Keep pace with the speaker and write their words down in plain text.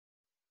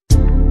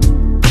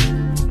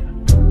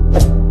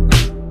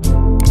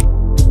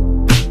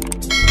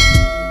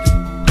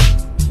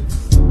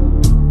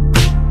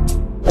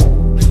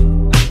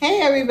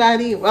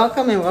everybody,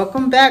 welcome and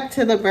welcome back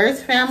to the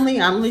Birds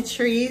family. I'm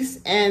Latrice,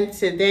 and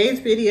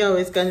today's video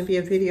is going to be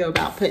a video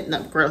about putting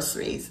up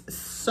groceries.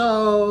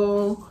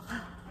 So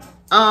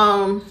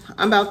I'm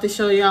about to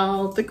show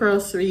y'all the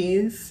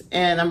groceries,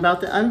 and I'm about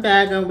to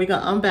unbag them. We're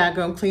gonna unbag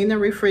them, clean the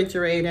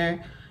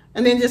refrigerator,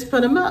 and then just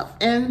put them up.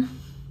 And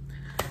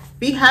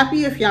be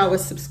happy if y'all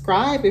would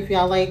subscribe if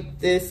y'all like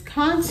this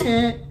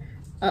content.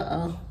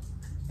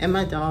 And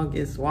my dog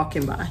is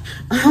walking by.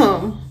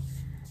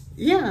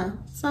 Yeah,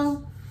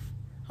 so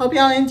hope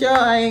y'all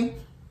enjoy.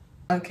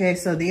 Okay,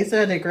 so these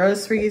are the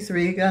groceries.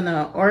 We're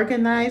gonna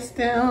organize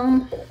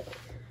them,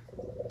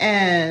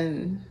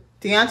 and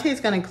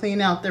Deontay's gonna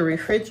clean out the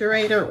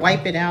refrigerator,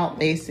 wipe it out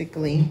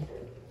basically.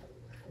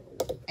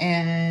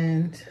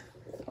 And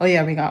oh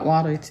yeah, we got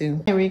water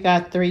too. And we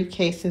got 3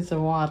 cases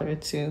of water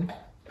too.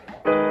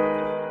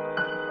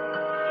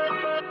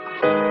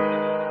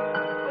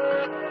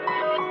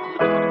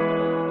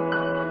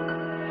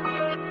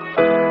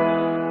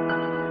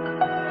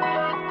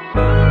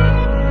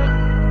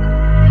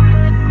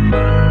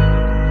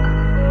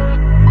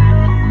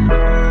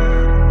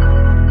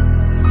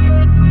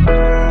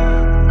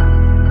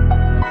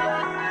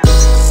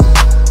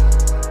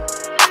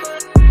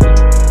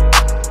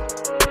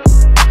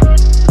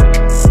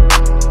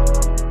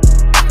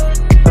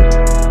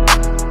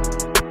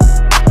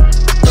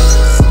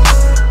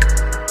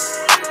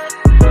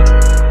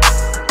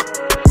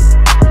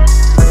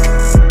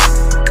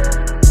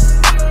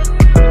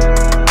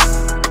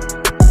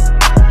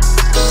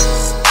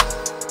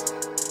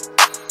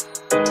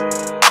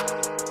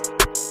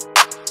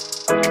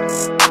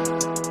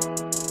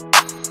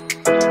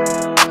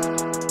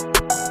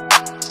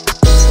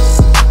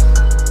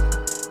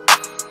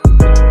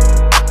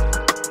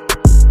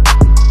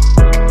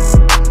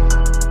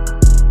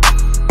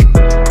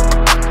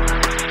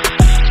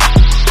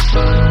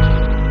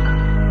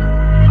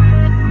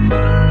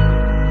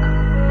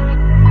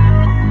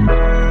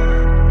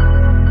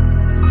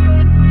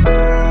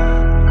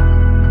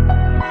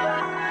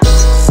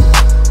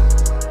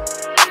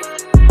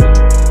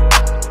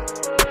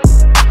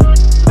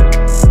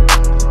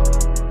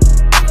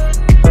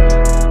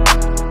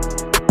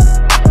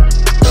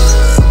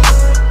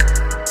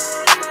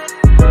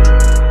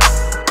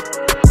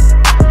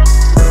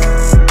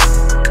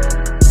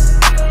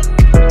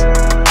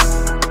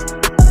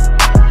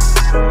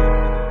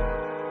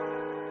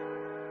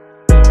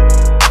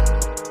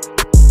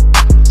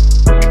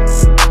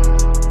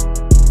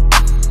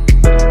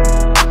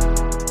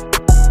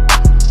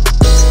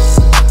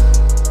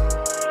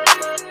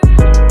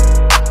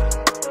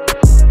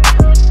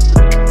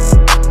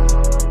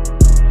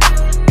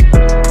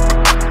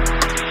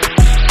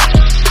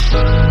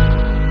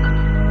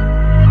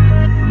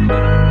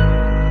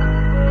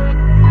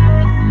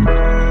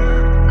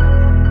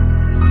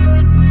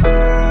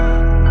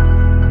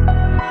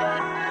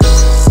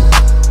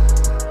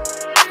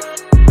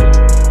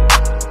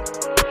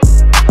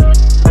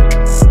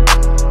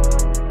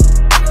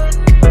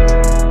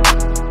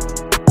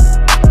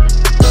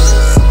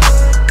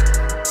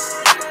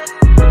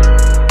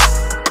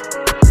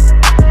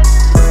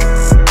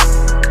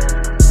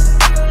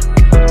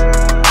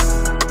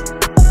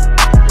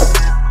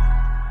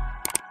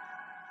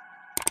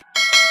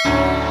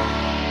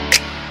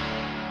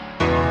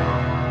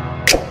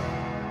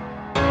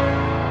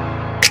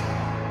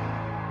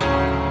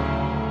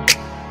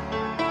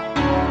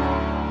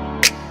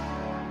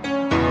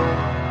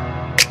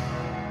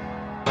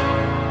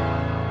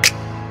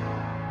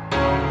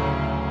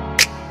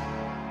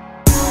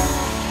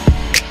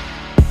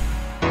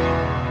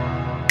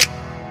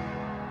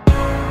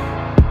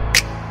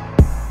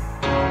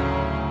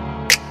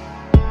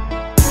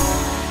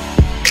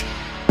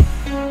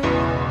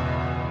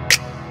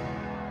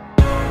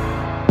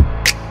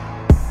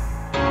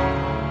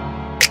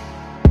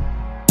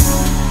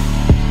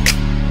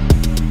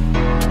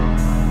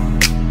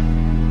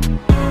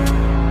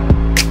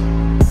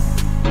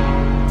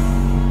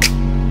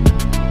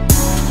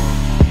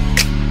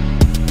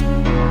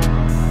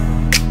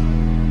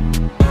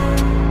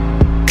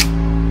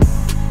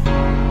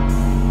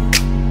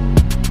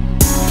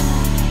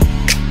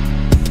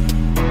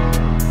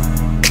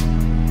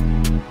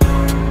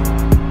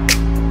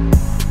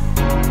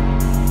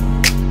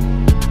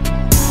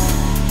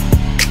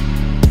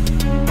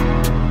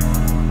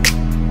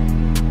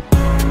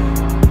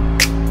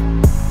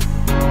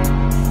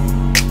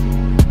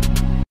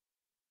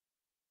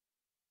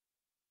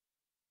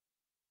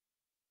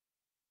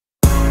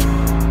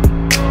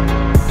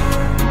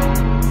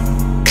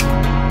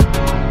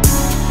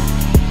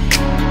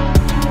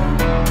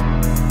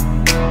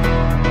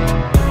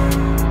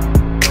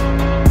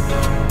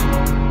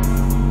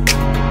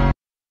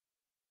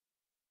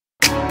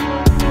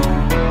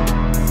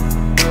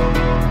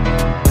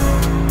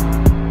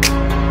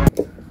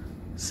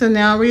 So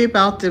now we're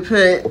about to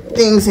put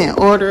things in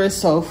order.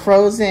 So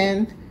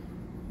frozen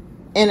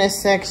in a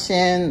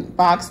section,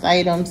 boxed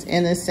items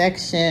in a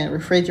section,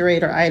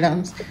 refrigerator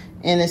items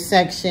in a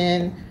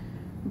section.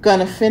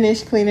 Gonna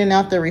finish cleaning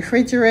out the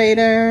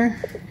refrigerator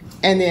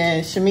And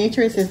then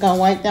Shamitris is going to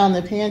wipe down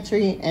the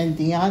pantry, and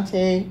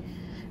Deontay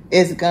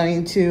is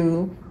going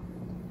to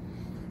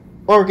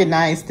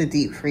organize the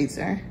deep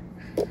freezer.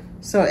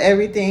 So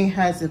everything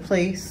has a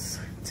place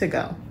to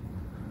go.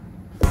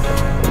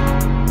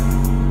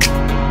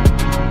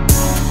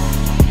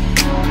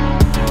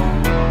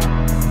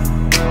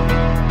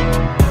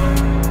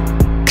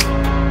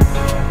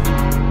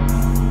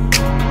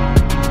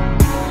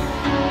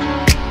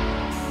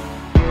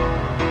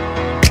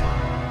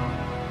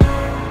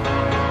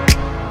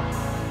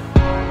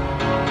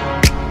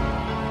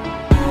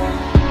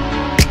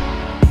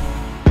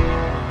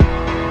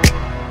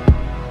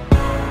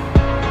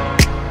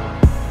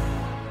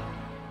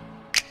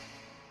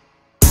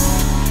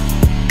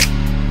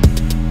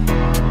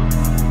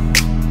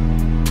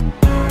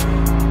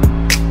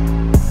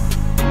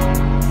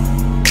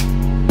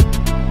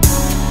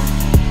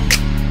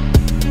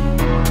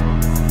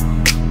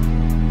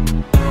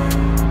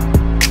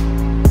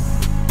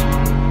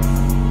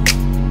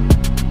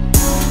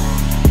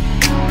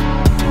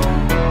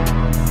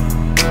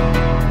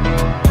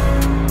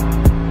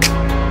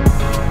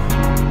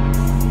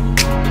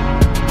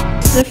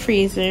 The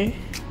freezer.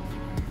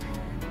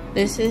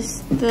 This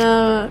is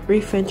the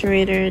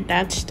refrigerator.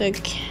 That's the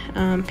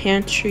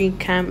pantry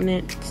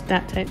cabinets,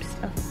 that type of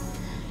stuff.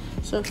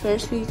 So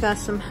first we got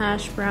some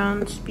hash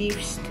browns,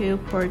 beef stew,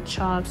 pork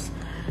chops,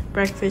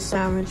 breakfast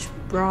sandwich,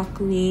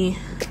 broccoli,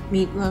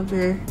 meat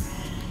lover,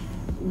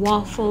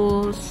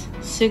 waffles,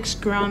 6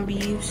 ground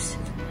beefs,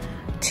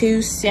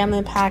 2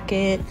 salmon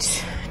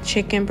packets,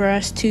 chicken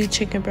breast, 2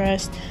 chicken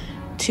breasts,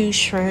 2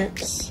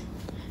 shrimps.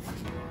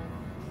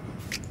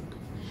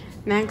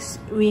 Next,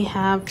 we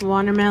have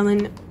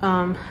watermelon,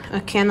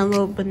 a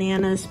cantaloupe,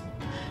 bananas,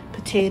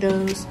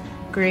 potatoes,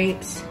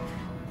 grapes,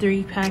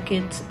 3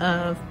 packets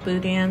of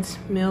boudins,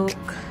 milk,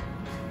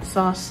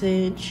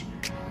 sausage,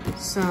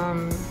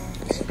 some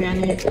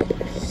spinach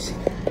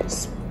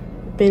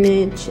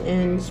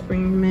and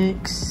spring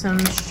mix, some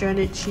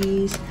shredded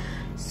cheese,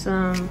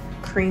 some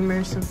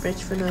creamer, some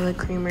fresh vanilla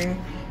creamer,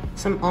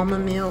 some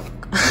almond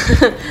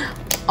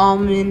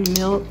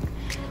milk,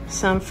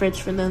 some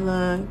French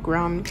vanilla,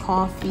 ground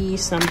coffee,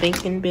 some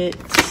bacon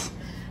bits,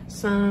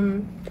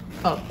 some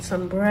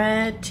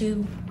bread,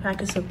 2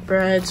 packets of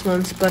breads,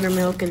 one's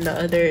buttermilk and the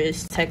other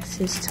is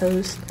Texas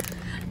toast.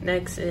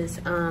 Next is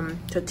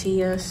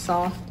tortillas,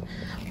 soft,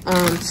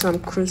 some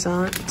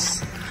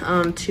croissants,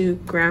 2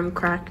 graham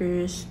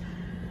crackers,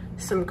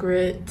 some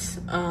grits,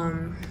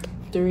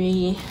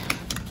 3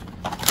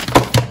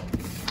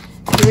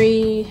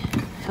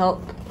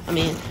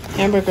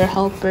 hamburger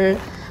helper.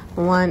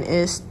 One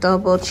is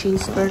double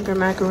cheeseburger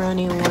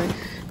macaroni,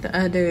 the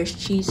other is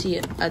cheesy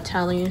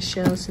Italian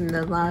shells, and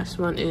the last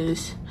one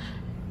is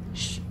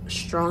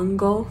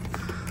strongo.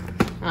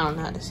 I don't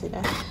know how to say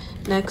that.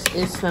 Next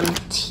is some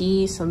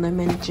tea, some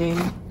lemon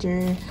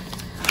ginger,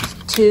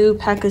 2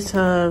 packets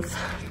of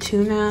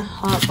tuna,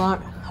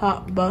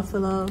 hot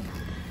buffalo.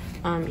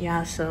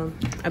 Yeah, so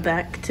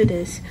back to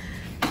this.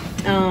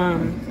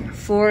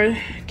 4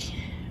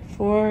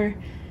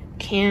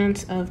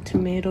 cans of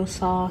tomato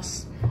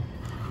sauce,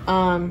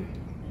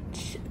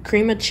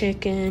 cream of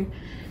chicken,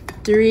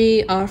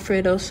 3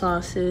 Alfredo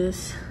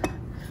sauces,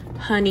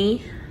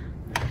 honey,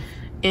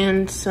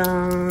 and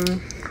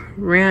some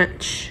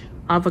ranch,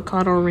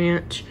 avocado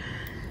ranch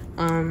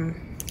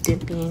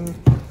dipping,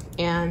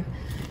 and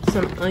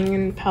some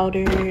onion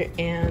powder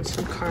and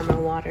some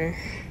caramel water.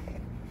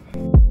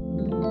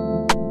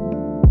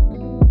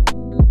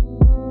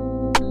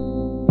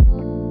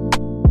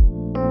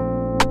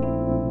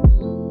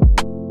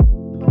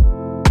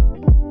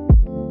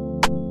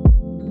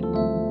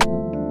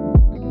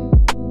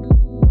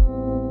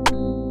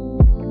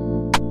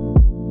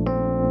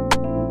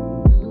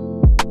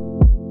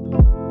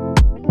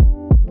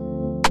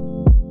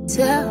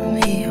 Tell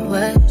me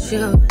what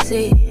you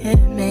see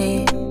in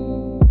me.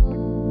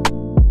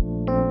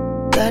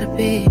 Gotta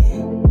be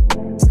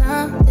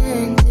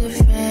something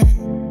different.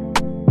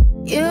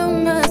 You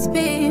must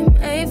be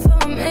made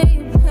for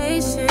me.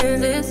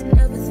 Patience is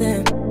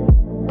everything.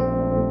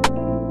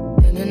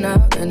 In and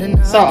out, in and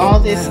out. So all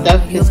this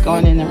stuff is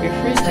going in the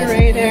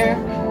refrigerator.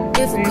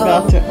 We're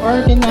about to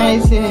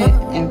organize it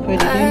and put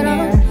it in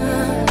there.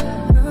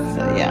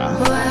 So yeah.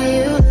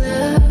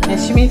 And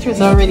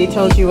Shamitra's already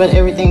told you what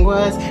everything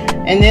was.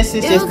 And this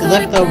is just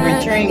leftover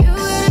drinks.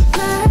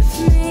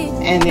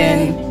 And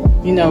then,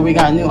 you know, we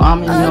got new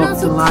almond milk,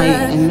 Delight,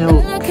 and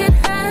milk.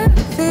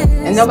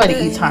 And nobody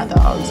eats hot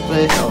dogs,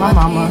 but my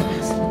mama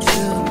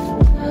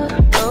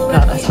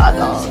got us hot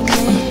dogs.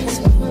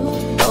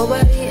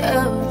 Nobody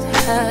else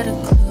had a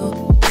clue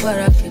what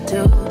I could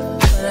do,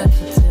 what I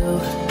could do.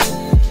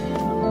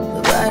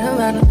 The right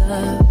amount of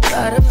love,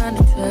 right amount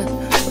of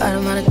trust, right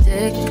amount of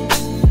dick.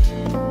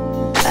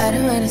 I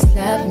don't wanna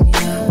slap me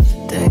up,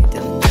 think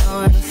that I'm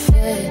going to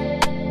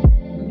fit.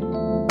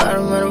 Right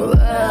amount of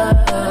love,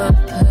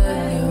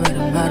 right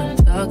amount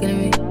of talking to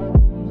me.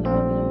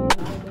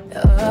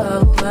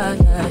 Oh,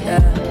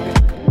 yeah.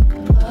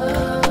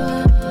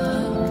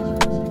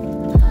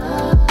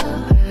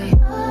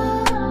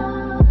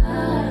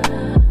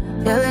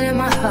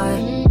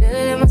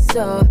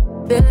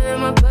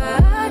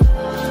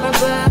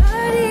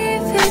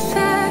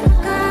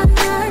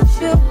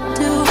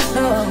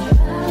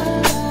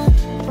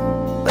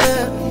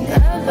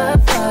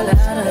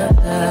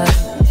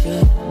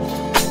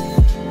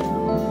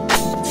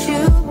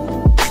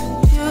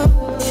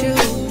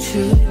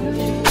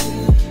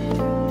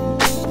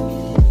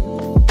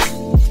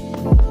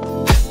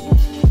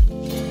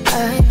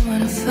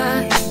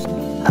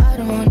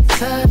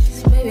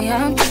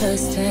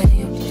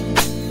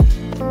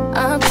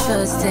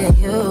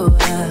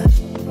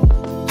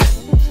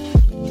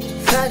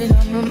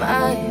 Am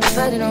I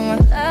fighting on my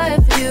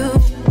life for you?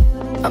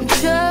 I'm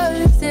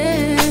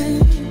trusting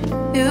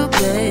you,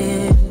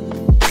 babe.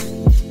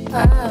 I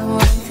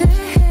want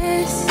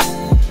this.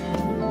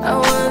 I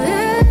want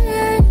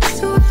this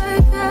to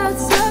work out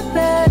so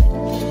bad,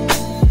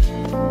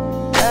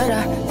 but I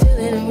feel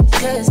it in my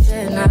chest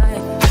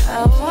tonight. I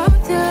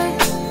want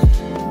it.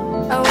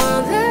 I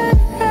want it,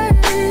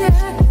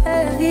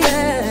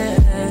 yeah.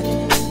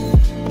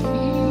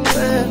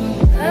 We'll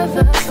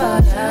never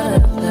fall out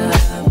of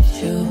love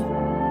with you.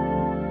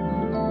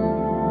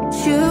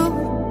 Choo.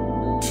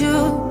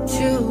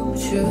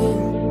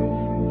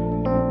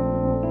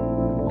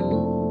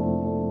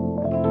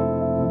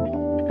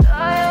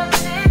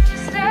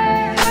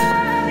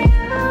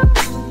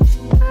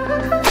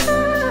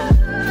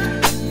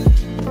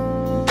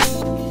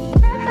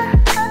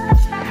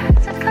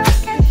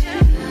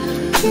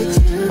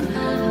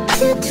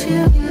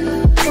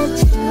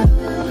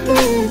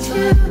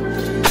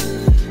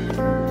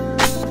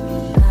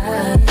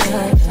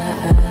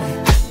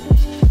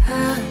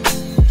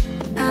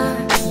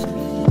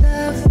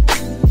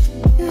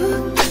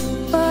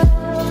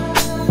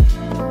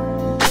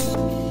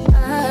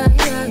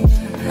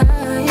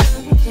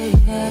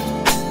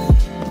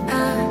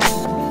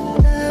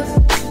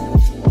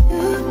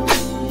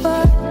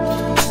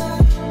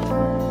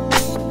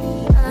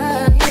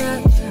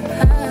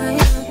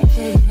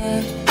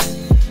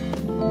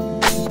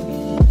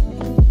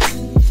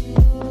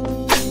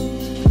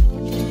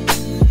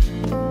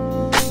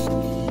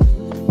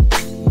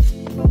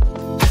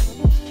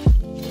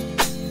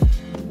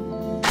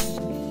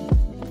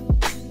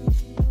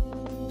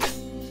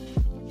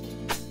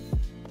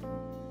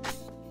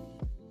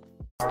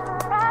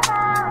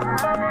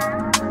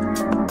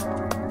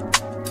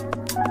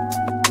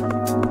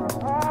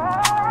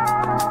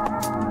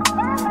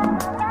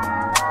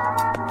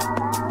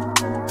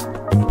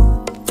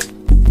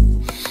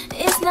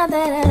 Not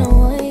that I don't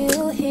want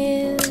you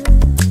here.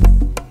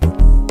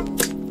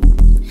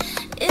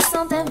 It's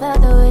something about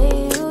the way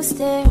you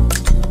stare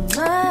into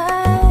my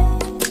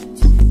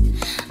eyes.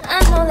 I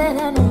know that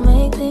I don't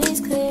make things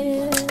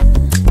clear.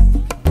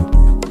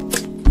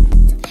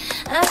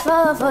 I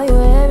fall for you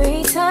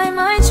every time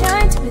I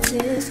try to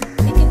resist.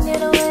 We can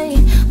get away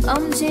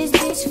from chase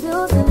beach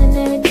views and then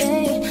every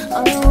day.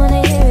 All I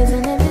wanna hear is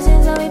an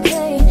emphasis how we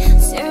play.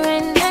 Sit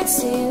right next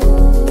to you.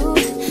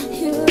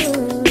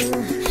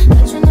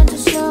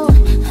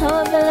 How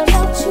I feel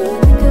about you,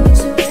 think it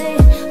was a way.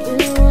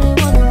 Really wanna,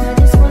 I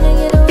just wanna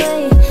get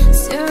away.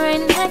 Sit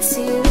right next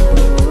to you,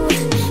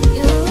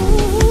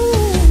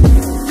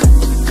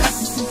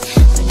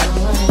 I don't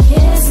wanna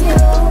kiss you,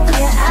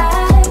 yeah,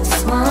 I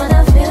just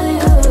wanna feel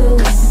you.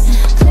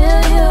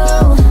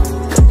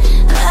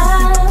 I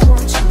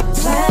want you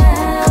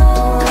around,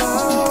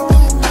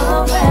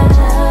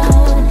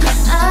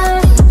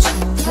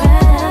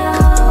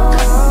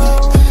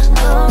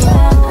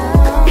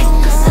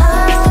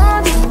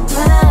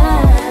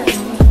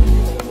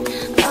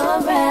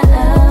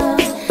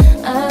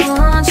 I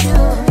want you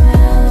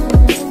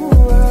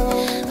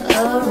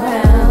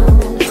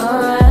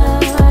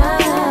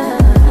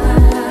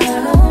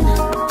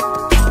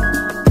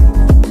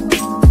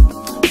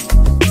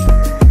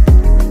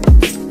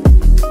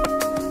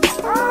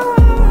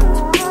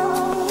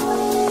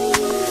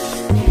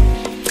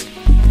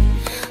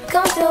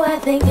come through, I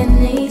think I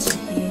need you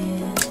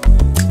here.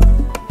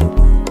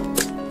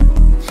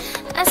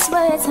 I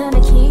swear it's time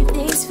to keep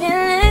these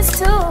feelings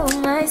to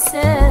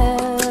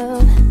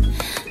myself.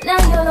 Now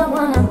you're the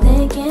one I'm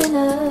thinking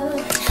of.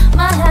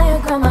 My higher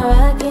ground, my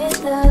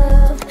rocket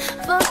love.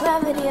 For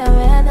gravity, I'd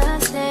rather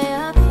stay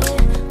up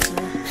here.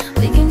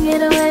 We can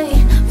get away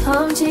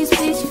from cheese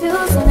beach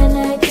views on a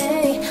night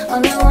day.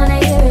 All I wanna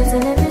hear is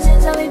an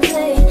episode how we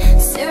play.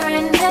 Sit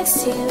right next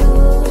to you.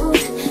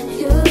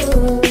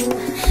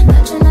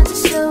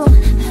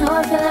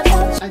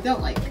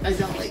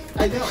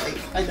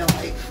 I don't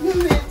like.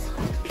 Move it.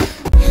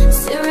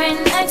 Sit right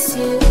next to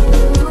you.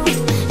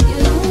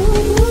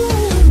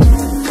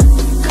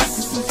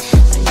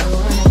 I don't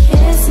wanna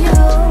kiss you,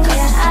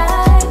 yeah,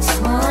 I just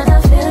wanna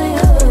feel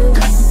you.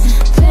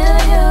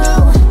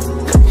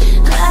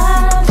 I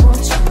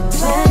want you around, I want you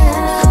around.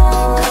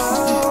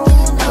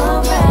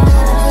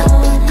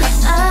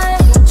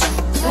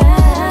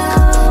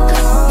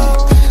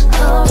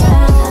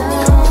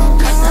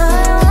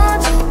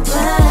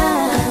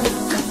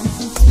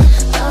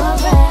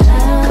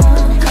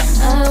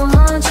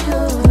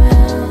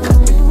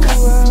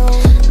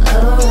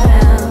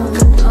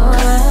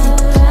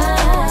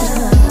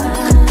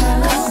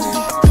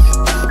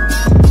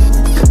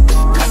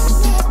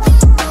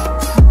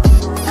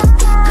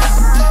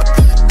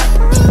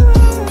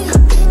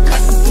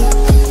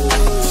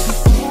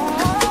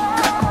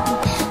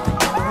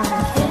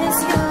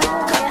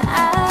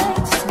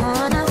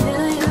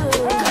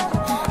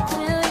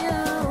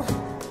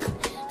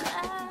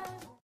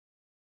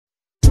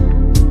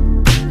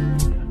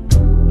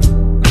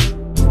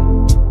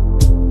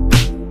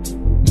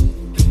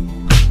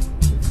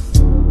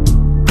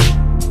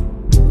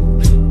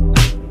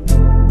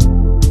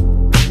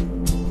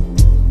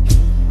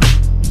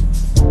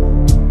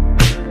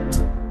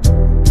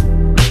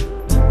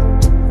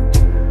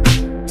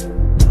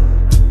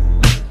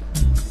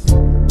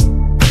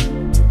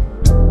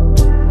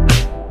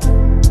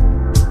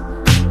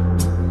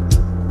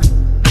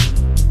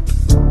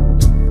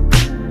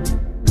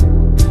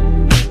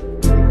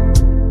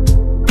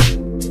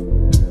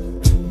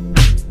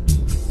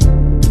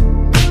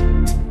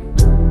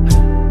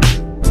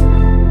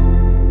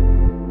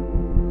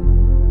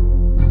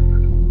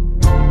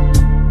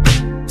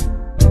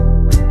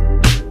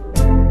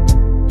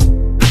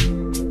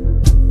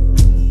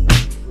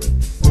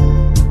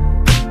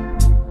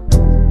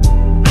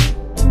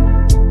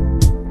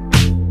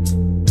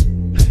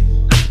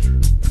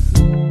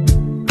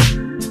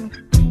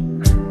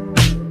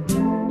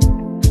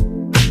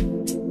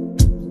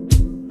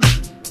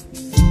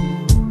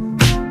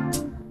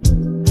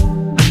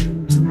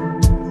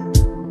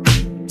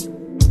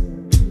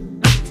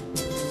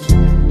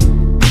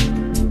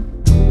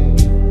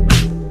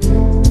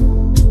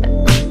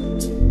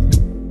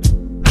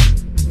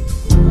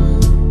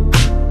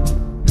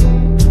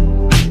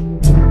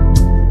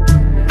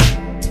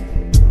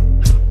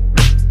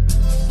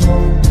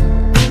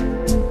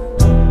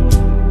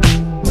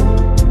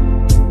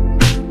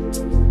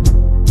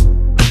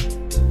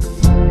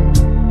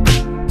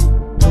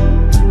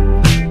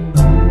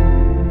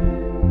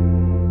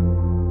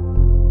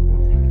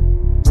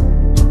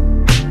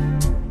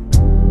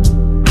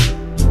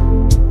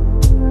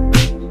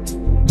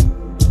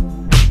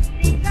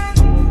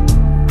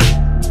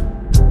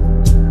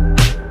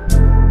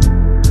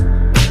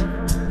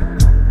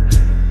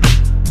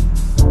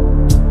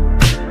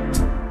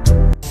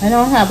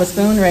 don't have a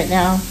spoon right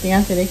now.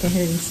 Beyonce, they can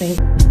hear you sing.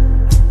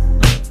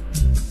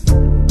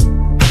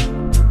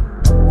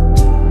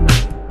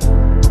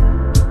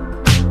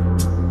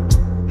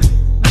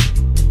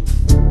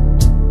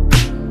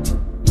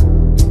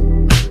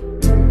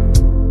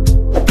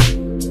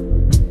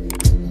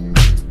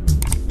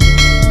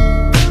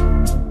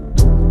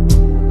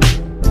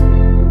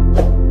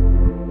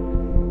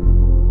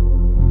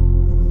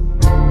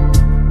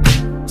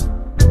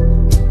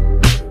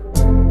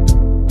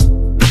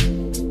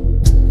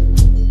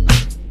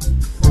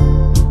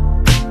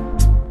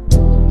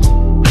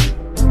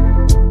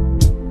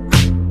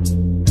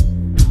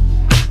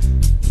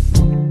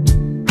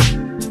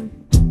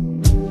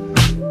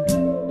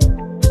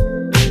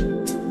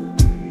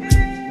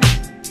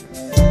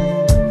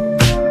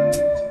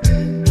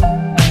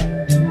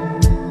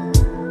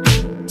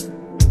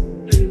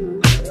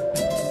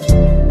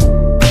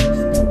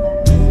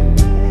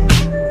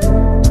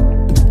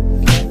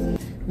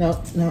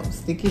 Nope,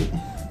 sticky.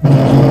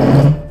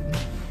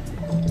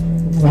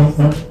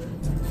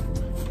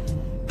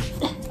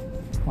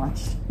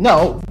 Watch.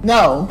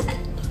 No.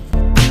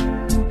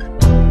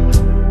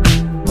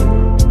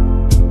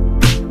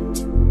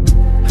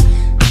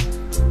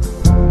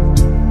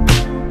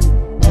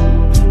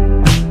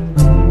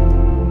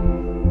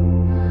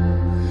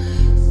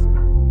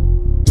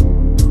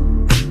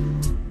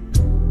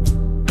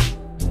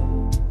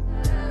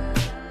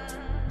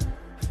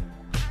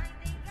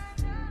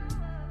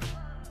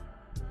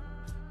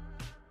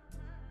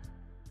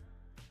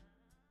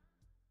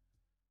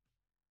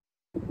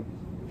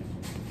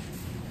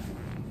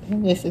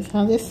 And this is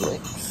how this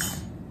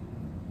looks.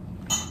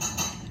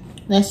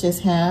 That's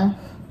just half.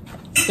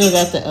 Still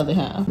got the other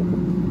half.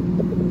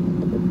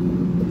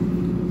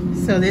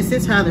 So this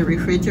is how the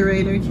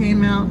refrigerator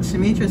came out.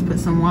 Shamitra's put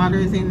some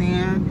waters in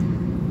there.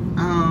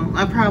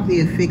 I'll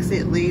probably fix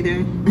it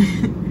later.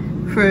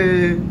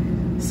 For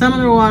some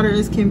of the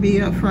waters can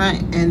be up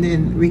front, and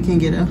then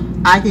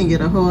I can get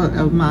a hold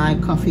of my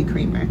coffee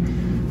creamer.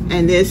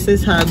 And this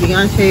is how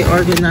Beyonce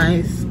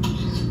organized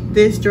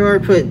this drawer.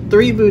 Put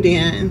 3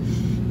 boudin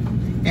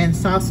and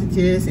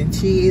sausages and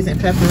cheese and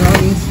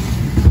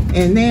pepperonis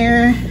in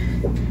there,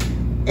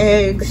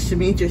 eggs,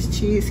 Shamitra's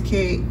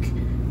cheesecake,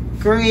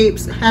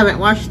 grapes, haven't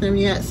washed them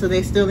yet, so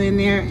they're still in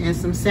there, and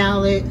some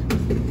salad,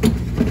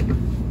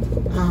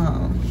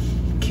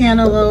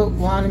 cantaloupe,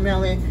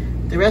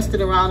 watermelon, the rest of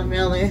the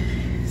watermelon,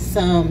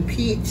 some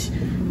peach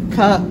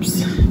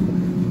cups,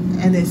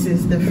 and this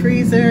is the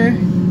freezer.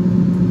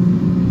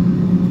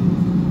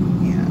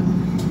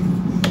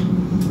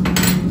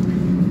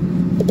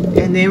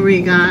 And then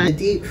we got a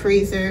deep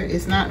freezer.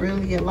 It's not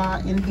really a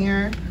lot in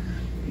here,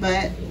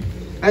 but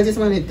I just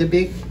wanted the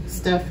big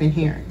stuff in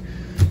here.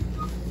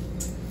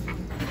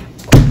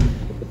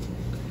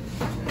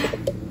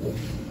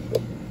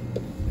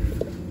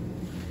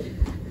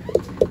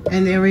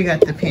 And then we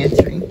got the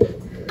pantry.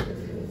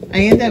 I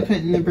ended up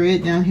putting the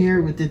bread down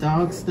here with the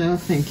dog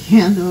stuff and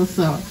candles,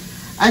 so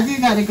I do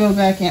got to go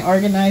back and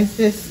organize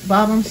this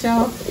bottom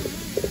shelf.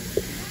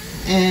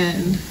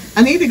 And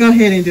I need to go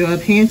ahead and do a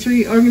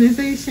pantry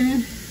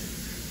organization.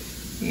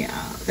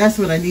 Yeah, that's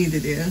what I need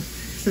to do.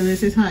 So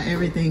this is how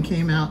everything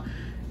came out.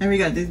 And we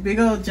got this big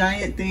old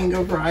giant thing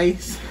of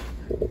rice.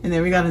 And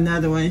then we got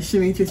another one.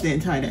 Shamitra's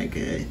didn't tie that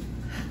good.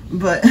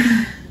 But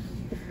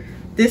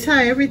this how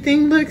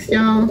everything looks,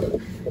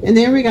 y'all. And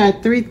then we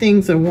got 3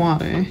 things of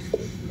water.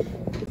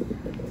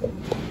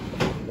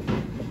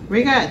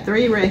 We got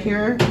 3 right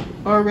here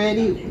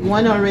already.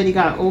 One already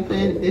got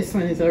open. This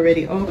one is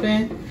already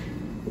open.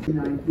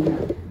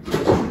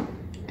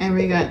 And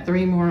we got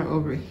 3 more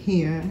over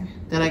here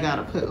that I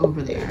gotta put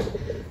over there.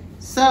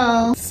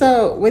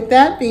 So with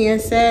that being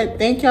said,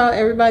 thank y'all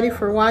everybody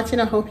for watching.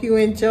 I hope you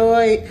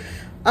enjoyed.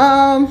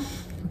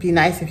 Be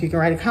nice if you can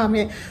write a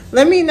comment.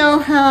 Let me know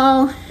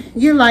how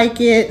you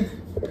like it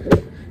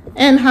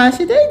and how's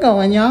your day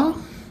going, y'all.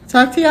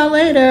 Talk to y'all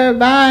later.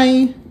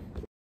 Bye.